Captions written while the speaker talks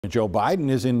Joe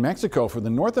Biden is in Mexico for the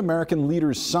North American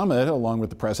Leaders Summit, along with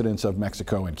the presidents of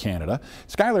Mexico and Canada.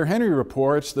 Skyler Henry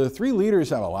reports the three leaders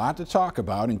have a lot to talk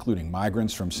about, including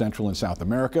migrants from Central and South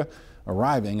America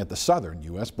arriving at the southern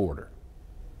U.S. border.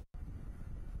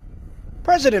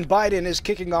 President Biden is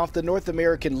kicking off the North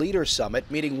American Leaders Summit,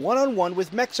 meeting one-on-one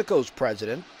with Mexico's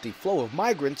president. The flow of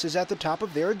migrants is at the top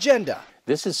of their agenda.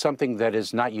 This is something that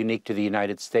is not unique to the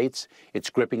United States.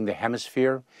 It's gripping the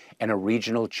hemisphere, and a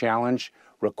regional challenge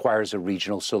requires a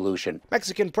regional solution.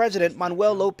 Mexican President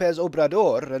Manuel López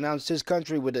Obrador announced his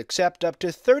country would accept up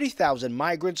to 30,000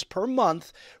 migrants per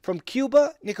month from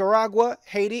Cuba, Nicaragua,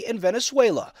 Haiti, and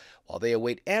Venezuela, while they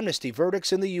await amnesty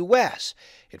verdicts in the U.S.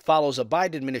 It follows a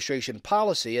Biden administration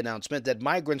policy announcement that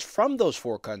migrants from those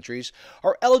four countries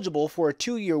are eligible for a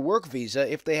 2-year work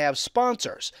visa if they have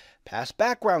sponsors, pass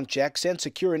background checks, and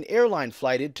secure an airline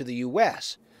flight into the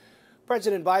U.S.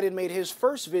 President Biden made his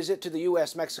first visit to the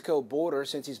U.S.-Mexico border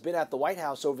since he's been at the White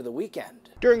House over the weekend.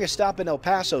 During a stop in El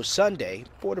Paso Sunday,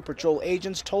 Border Patrol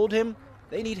agents told him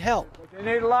they need help. They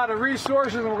need a lot of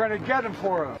resources, and we're going to get them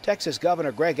for them. Texas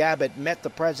Governor Greg Abbott met the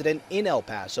president in El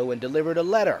Paso and delivered a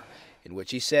letter in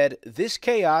which he said, "This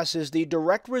chaos is the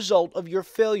direct result of your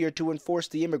failure to enforce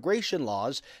the immigration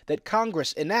laws that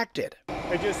Congress enacted."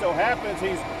 It just so happens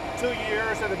he's 2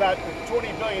 years and about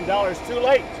 $20 billion too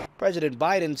late. President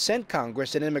Biden sent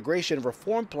Congress an immigration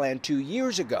reform plan 2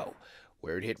 years ago,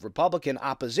 where it hit Republican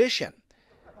opposition.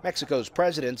 Mexico's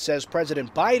president says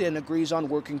President Biden agrees on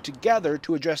working together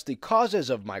to address the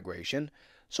causes of migration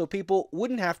so people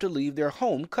wouldn't have to leave their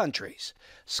home countries.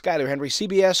 Skyler Henry,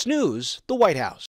 CBS News, the White House.